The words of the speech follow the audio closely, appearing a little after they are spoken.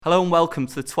Hello and welcome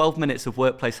to the 12 Minutes of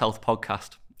Workplace Health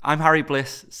podcast. I'm Harry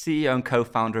Bliss, CEO and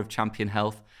co-founder of Champion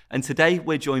Health, and today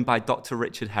we're joined by Dr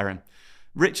Richard Heron.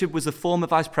 Richard was a former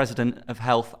Vice President of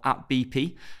Health at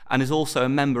BP and is also a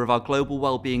member of our Global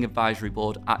Wellbeing Advisory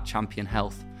Board at Champion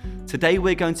Health. Today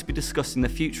we're going to be discussing the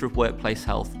future of workplace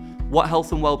health, what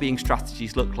health and wellbeing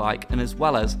strategies look like, and as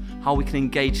well as how we can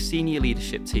engage senior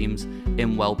leadership teams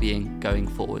in wellbeing going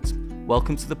forwards.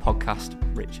 Welcome to the podcast,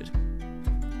 Richard.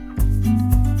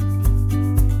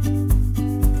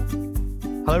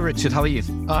 Hello, Richard. How are you?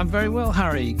 I'm very well,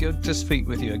 Harry. Good to speak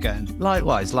with you again.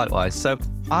 Likewise. So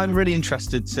I'm really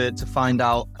interested to find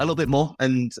out a little bit more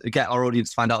and get our audience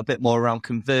to find out a bit more around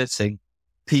converting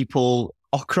people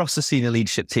across the senior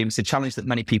leadership team. It's a challenge that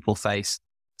many people face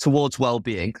towards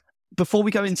well-being. Before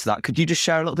we go into that, could you just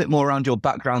share a little bit more around your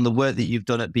background, the work that you've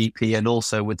done at BP and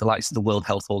also with the likes of the World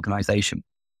Health Organization?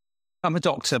 I'm a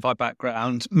doctor by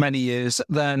background, many years.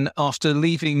 Then after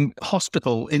leaving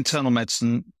hospital, internal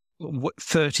medicine,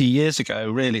 30 years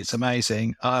ago, really, it's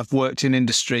amazing. I've worked in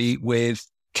industry with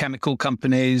chemical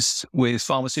companies, with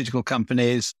pharmaceutical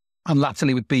companies, and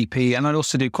latterly with BP. And I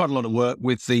also do quite a lot of work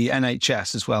with the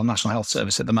NHS as well, National Health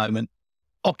Service at the moment.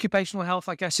 Occupational health,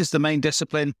 I guess, is the main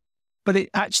discipline. But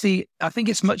I think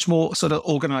it's much more sort of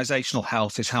organizational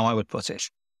health is how I would put it.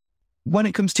 When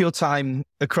it comes to your time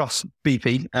across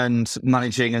BP and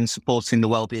managing and supporting the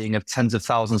well-being of tens of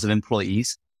thousands of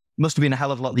employees, must have been a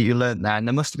hell of a lot that you learned there. And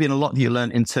there must have been a lot that you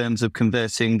learned in terms of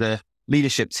converting the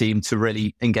leadership team to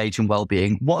really engage in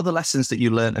well-being. What are the lessons that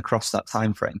you learned across that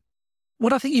time frame?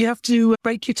 Well, I think you have to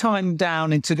break your time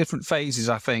down into different phases,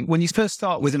 I think. When you first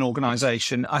start with an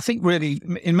organization, I think really,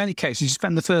 in many cases, you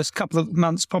spend the first couple of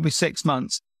months, probably 6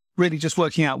 months, really just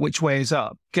working out which way is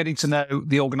up, getting to know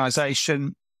the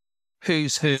organization,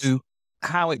 who's who,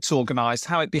 how it's organized,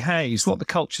 how it behaves, what the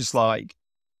culture's like.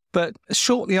 But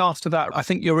shortly after that, I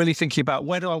think you're really thinking about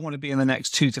where do I want to be in the next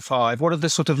 2 to 5? What are the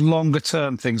sort of longer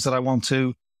term things that I want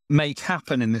to make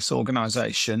happen in this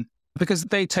organization? Because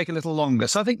they take a little longer.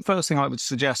 So I think first thing I would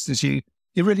suggest is you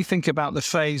really think about the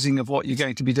phasing of what you're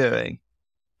going to be doing.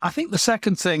 I think the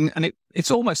second thing, and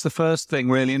it's almost the first thing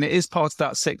really, and it is part of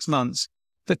that 6 months,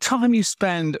 the time you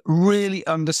spend really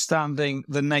understanding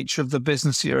the nature of the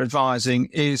business you're advising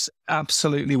is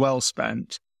absolutely well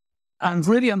spent. And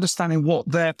really understanding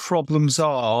what their problems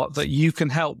are that you can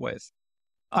help with.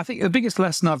 I think the biggest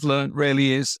lesson I've learned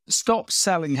really is stop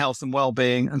selling health and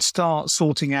well-being and start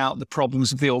sorting out the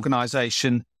problems of the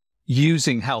organization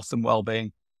using health and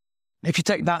well-being. If you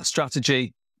take that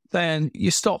strategy, then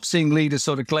you stop seeing leaders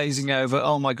sort of glazing over,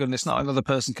 oh my goodness, not another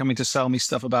person coming to sell me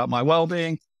stuff about my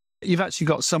well-being. You've actually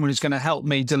got someone who's going to help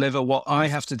me deliver what I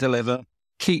have to deliver,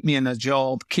 keep me in a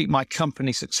job, keep my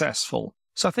company successful.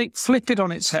 So I think flip it on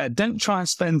its head. Don't try and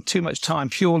spend too much time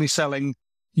purely selling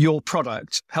your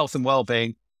product, health and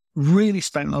well-being. Really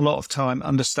spend a lot of time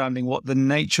understanding what the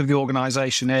nature of the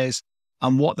organization is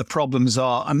and what the problems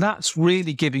are. And that's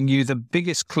really giving you the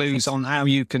biggest clues on how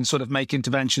you can sort of make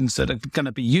interventions that are going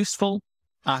to be useful.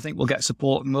 I think we'll get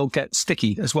support and we'll get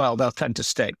sticky as well. They'll tend to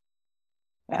stick.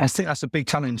 I think that's a big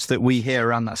challenge that we hear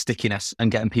around that stickiness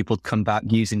and getting people to come back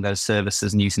using those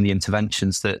services and using the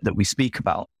interventions that we speak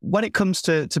about. When it comes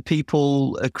to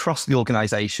people across the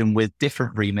organization with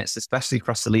different remits, especially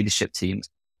across the leadership teams,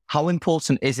 how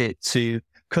important is it to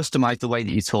customize the way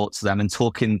that you talk to them and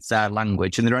talk in their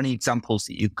language? And are there any examples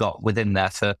that you've got within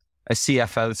there for a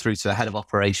CFO through to a head of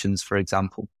operations, for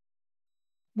example?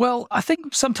 Well, I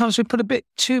think sometimes we put a bit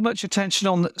too much attention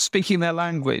on speaking their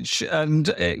language and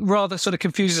it rather sort of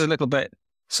confuses a little bit.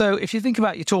 So if you think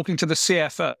about you talking to the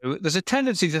CFO, there's a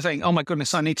tendency to think, oh my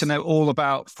goodness, I need to know all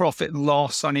about profit and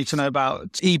loss. I need to know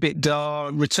about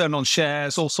EBITDA, return on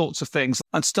shares, all sorts of things,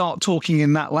 and start talking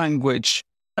in that language.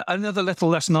 Another little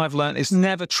lesson I've learned is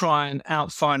never try and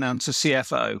out-finance a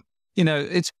CFO. You know,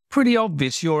 it's pretty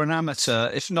obvious you're an amateur,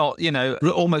 if not,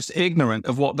 almost ignorant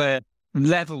of what their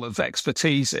level of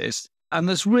expertise is. And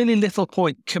there's really little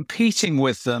point competing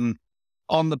with them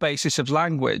on the basis of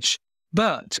language,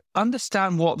 but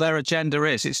understand what their agenda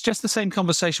is. It's just the same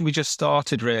conversation we just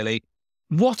started, really.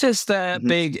 What is their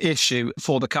big issue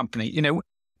for the company? You know,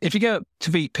 if you go to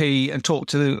VP and talk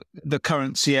to the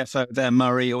current CFO there,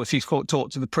 Murray, or if you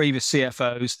talk to the previous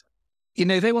CFOs,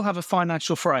 they will have a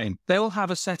financial frame. They will have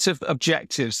a set of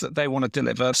objectives that they want to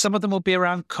deliver. Some of them will be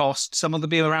around cost. Some of them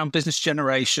will be around business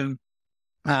generation.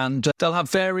 And they'll have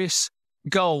various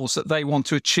goals that they want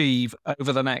to achieve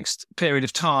over the next period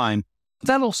of time.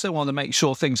 They'll also want to make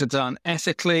sure things are done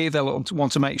ethically. They'll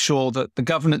want to make sure that the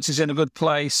governance is in a good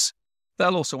place.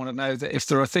 They'll also want to know that if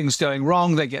there are things going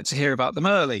wrong, they get to hear about them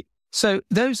early. So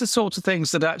those are sorts of things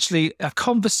that actually a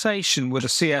conversation with a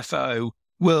CFO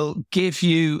will give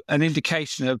you an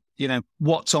indication of,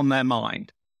 what's on their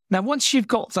mind. Now, once you've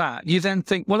got that, you then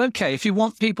think, well, okay, if you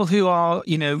want people who are,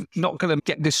 not going to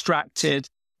get distracted,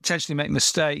 potentially make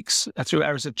mistakes through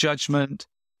errors of judgment,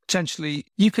 potentially,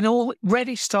 you can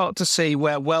already start to see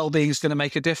where well-being is going to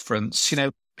make a difference.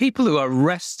 People who are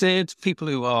rested, people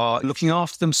who are looking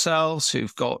after themselves,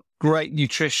 who've got great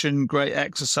nutrition, great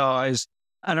exercise,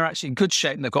 and are actually in good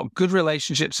shape, and they've got good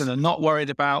relationships and are not worried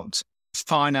about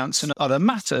finance and other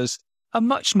matters, are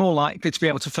much more likely to be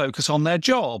able to focus on their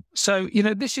job. So,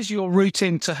 this is your route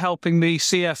into helping the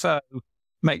CFO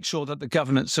make sure that the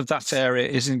governance of that area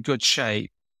is in good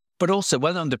shape. But also,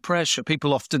 when under pressure,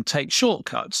 people often take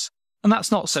shortcuts, and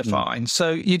that's not so fine.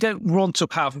 So you don't want to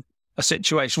have a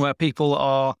situation where people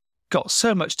are got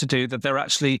so much to do that they're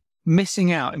actually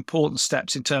missing out important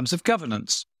steps in terms of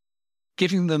governance.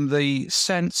 Giving them the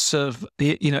sense of,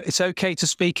 it's okay to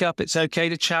speak up, it's okay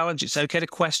to challenge, it's okay to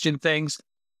question things.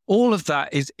 All of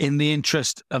that is in the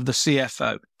interest of the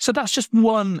CFO. So that's just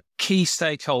one key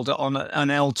stakeholder on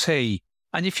an LT.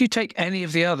 And if you take any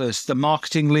of the others, the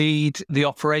marketing lead, the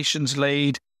operations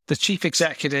lead, the chief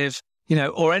executive,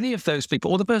 or any of those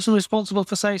people, or the person responsible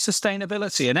for, say,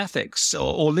 sustainability and ethics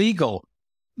or legal,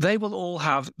 they will all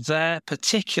have their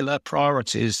particular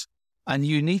priorities. And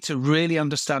you need to really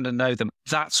understand and know them.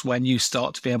 That's when you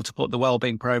start to be able to put the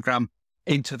wellbeing program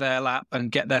into their lap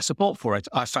and get their support for it,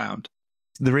 I found.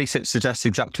 The research suggests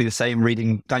exactly the same.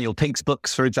 Reading Daniel Pink's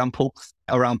books, for example,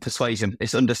 around persuasion,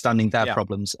 it's understanding their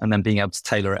problems and then being able to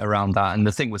tailor it around that. And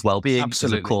the thing with well-being, is,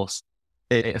 of course,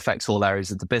 it affects all areas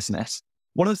of the business.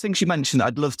 One of the things you mentioned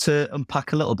I'd love to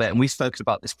unpack a little bit, and we've spoken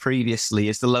about this previously,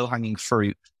 is the low-hanging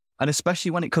fruit. And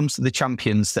especially when it comes to the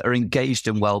champions that are engaged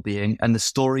in well-being and the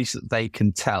stories that they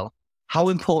can tell, how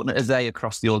important are they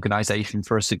across the organization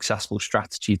for a successful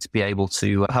strategy to be able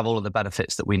to have all of the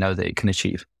benefits that we know that it can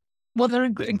achieve? Well, they're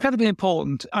incredibly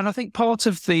important. And I think part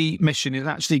of the mission is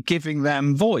actually giving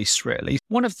them voice, really.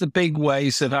 One of the big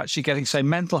ways of actually getting, say,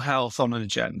 mental health on an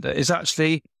agenda is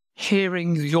actually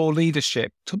hearing your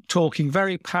leadership talking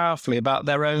very powerfully about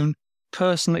their own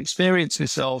personal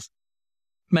experiences of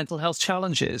mental health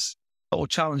challenges or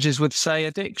challenges with, say,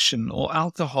 addiction or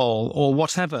alcohol or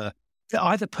whatever,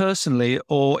 either personally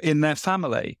or in their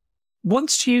family.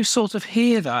 Once you sort of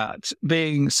hear that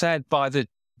being said by the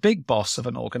big boss of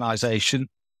an organization,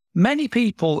 many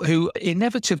people who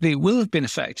inevitably will have been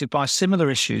affected by similar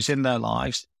issues in their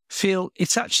lives feel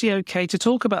it's actually okay to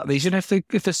talk about these. If the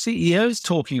CEO is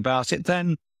talking about it,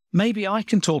 then maybe I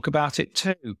can talk about it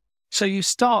too. So you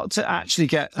start to actually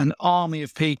get an army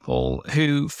of people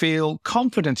who feel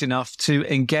confident enough to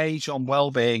engage on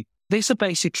well-being. These are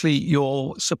basically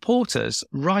your supporters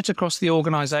right across the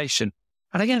organization.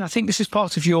 And again, I think this is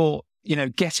part of your,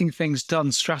 getting things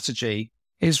done strategy,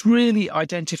 is really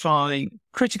identifying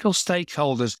critical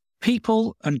stakeholders,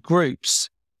 people and groups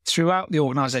throughout the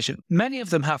organization. Many of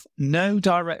them have no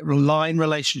direct line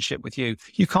relationship with you.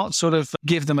 You can't sort of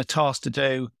give them a task to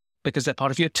do because they're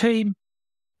part of your team.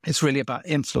 It's really about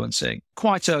influencing.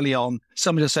 Quite early on,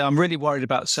 somebody will say, I'm really worried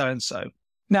about so-and-so.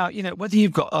 Now, whether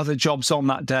you've got other jobs on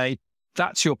that day,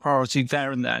 that's your priority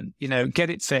there and then. Get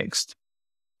it fixed,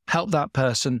 help that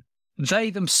person.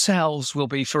 They themselves will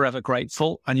be forever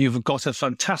grateful, and you've got a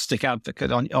fantastic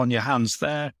advocate on your hands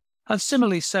there. And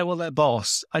similarly, so will their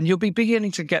boss. And you'll be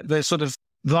beginning to get the sort of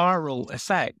viral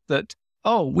effect that,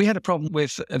 oh, we had a problem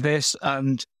with this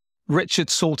and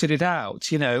Richard sorted it out.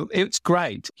 It's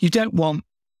great. You don't want,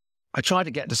 I tried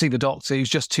to get to see the doctor who's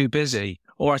just too busy,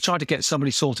 or I tried to get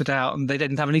somebody sorted out and they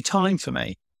didn't have any time for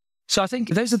me. So I think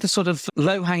those are the sort of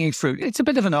low-hanging fruit. It's a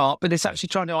bit of an art, but it's actually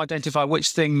trying to identify which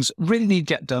things really need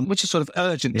to get done, which is sort of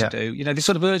urgent to do. The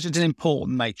sort of urgent and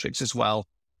important matrix as well.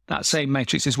 That same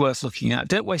matrix is worth looking at.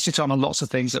 Don't waste your time on lots of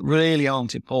things that really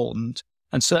aren't important,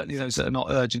 and certainly those that are not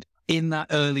urgent in that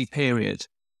early period.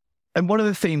 And one of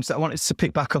the themes that I wanted to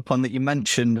pick back up on that you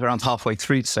mentioned around halfway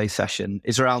through today's session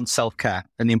is around self-care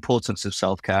and the importance of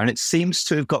self-care. And it seems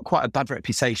to have got quite a bad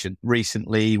reputation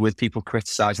recently with people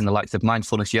criticizing the likes of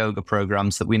mindfulness yoga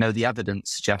programs that we know the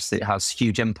evidence suggests that it has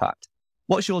huge impact.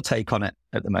 What's your take on it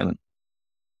at the moment?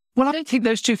 Well, I don't think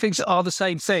those two things are the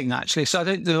same thing, actually. So I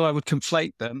don't know I would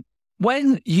conflate them.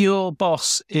 When your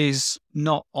boss is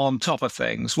not on top of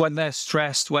things, when they're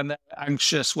stressed, when they're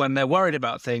anxious, when they're worried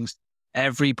about things,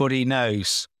 everybody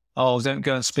knows, oh, don't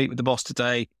go and speak with the boss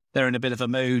today. They're in a bit of a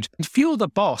mood. If you're the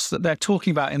boss that they're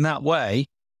talking about in that way,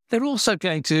 they're also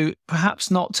going to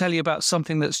perhaps not tell you about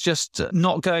something that's just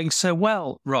not going so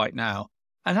well right now.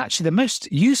 And actually, the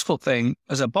most useful thing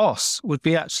as a boss would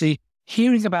be actually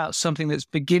hearing about something that's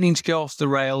beginning to go off the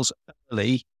rails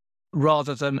early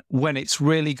rather than when it's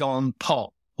really gone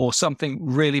pop. or something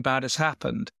really bad has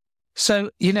happened. So,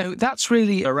 that's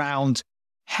really around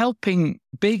helping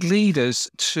big leaders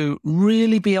to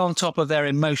really be on top of their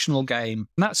emotional game.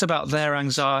 And that's about their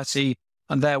anxiety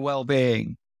and their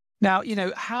well-being. Now,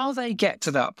 how they get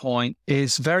to that point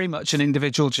is very much an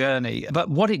individual journey. But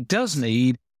what it does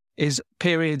need is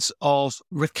periods of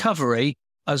recovery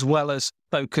as well as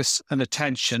focus and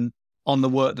attention on the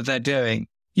work that they're doing.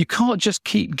 You can't just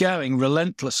keep going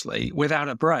relentlessly without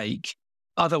a break.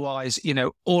 Otherwise,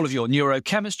 all of your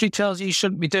neurochemistry tells you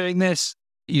shouldn't be doing this.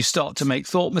 You start to make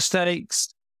thought mistakes.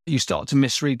 You start to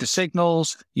misread the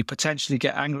signals. You potentially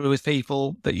get angry with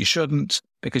people that you shouldn't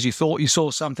because you thought you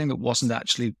saw something that wasn't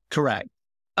actually correct.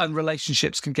 And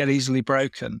relationships can get easily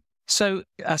broken. So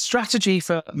a strategy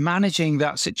for managing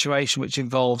that situation, which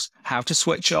involves how to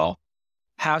switch off,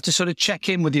 how to sort of check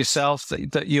in with yourself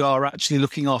that you are actually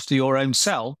looking after your own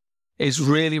self, is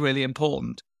really, really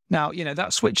important. Now,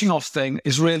 that switching off thing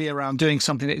is really around doing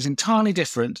something that is entirely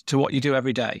different to what you do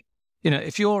every day.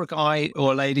 If you're a guy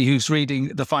or a lady who's reading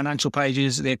the financial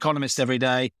pages, The Economist every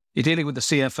day, you're dealing with the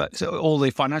CFO, all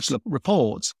the financial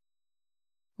reports,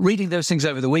 reading those things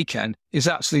over the weekend is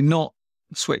actually not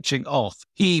switching off,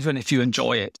 even if you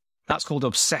enjoy it. That's called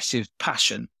obsessive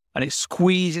passion. And it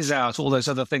squeezes out all those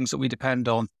other things that we depend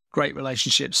on, great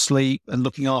relationships, sleep, and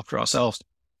looking after ourselves.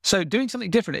 So doing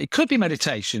something different, it could be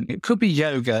meditation, it could be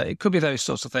yoga, it could be those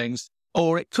sorts of things.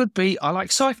 Or it could be, I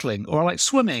like cycling, or I like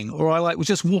swimming, or I like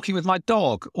just walking with my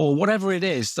dog, or whatever it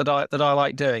is that I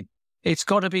like doing. It's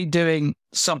got to be doing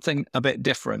something a bit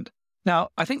different. Now,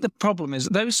 I think the problem is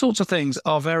those sorts of things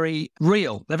are very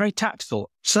real. They're very tactical.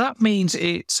 So that means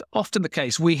it's often the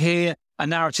case we hear a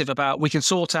narrative about we can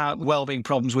sort out well-being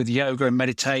problems with yoga and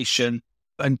meditation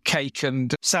and cake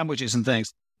and sandwiches and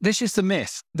things. This is the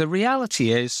myth. The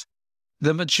reality is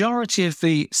the majority of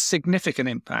the significant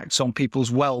impacts on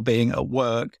people's well-being at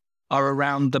work are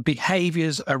around the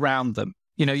behaviors around them.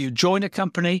 You join a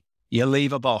company, you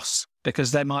leave a boss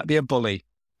because they might be a bully,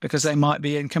 because they might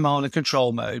be in command and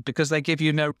control mode, because they give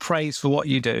you no praise for what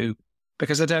you do,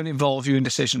 because they don't involve you in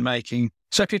decision-making.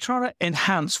 So if you're trying to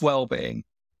enhance well-being,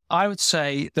 I would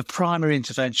say the primary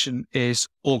intervention is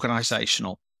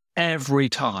organizational every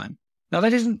time. Now,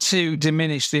 that isn't to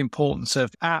diminish the importance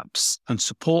of apps and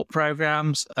support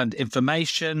programs and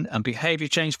information and behavior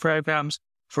change programs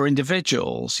for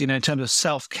individuals, in terms of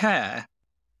self-care.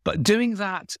 But doing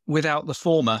that without the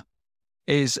former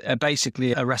is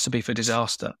basically a recipe for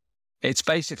disaster. It's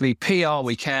basically PR,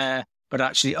 we care, but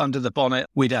actually under the bonnet,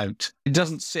 we don't. It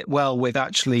doesn't sit well with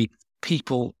actually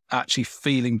people actually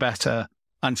feeling better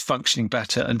and functioning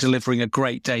better and delivering a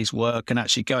great day's work and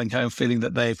actually going home feeling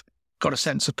that they've got a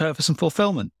sense of purpose and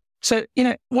fulfillment. So,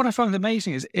 what I find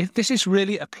amazing is if this is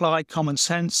really applied common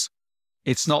sense,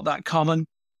 it's not that common.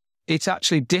 It's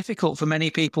actually difficult for many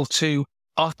people to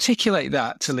articulate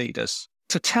that to leaders,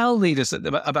 to tell leaders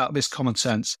about this common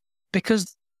sense,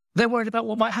 because they're worried about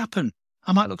what might happen.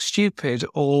 I might look stupid,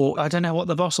 or I don't know what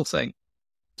the boss will think.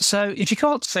 So if you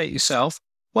can't say it yourself,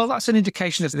 well, that's an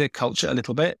indication of their culture a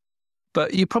little bit,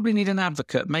 but you probably need an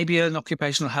advocate, maybe an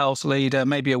occupational health leader,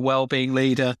 maybe a well-being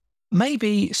leader,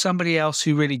 maybe somebody else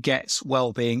who really gets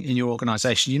well-being in your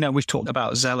organization. We've talked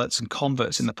about zealots and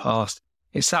converts in the past.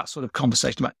 It's that sort of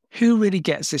conversation about who really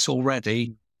gets this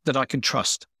already that I can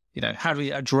trust. How do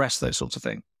we address those sorts of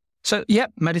things? So,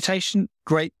 meditation,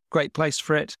 great place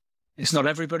for it. It's not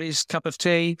everybody's cup of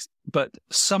tea, but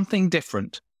something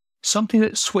different, something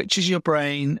that switches your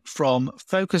brain from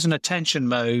focus and attention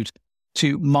mode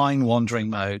to mind-wandering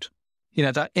mode.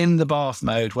 That in the bath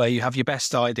mode where you have your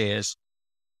best ideas,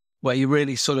 where you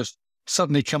really sort of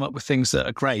suddenly come up with things that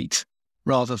are great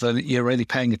rather than you're really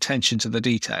paying attention to the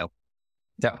detail.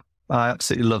 Yeah, I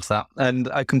absolutely love that. And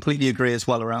I completely agree as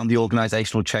well around the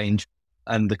organizational change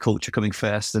and the culture coming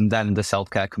first and then the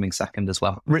self-care coming second as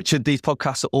well. Richard, these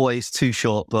podcasts are always too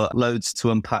short, but loads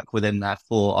to unpack within there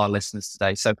for our listeners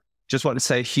today. So just want to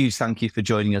say a huge thank you for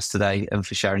joining us today and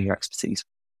for sharing your expertise.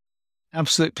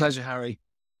 Absolute pleasure, Harry.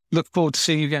 Look forward to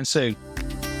seeing you again soon.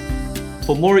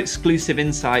 For more exclusive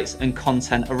insights and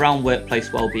content around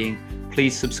workplace wellbeing,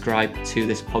 please subscribe to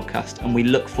this podcast, and we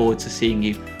look forward to seeing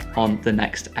you on the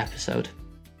next episode.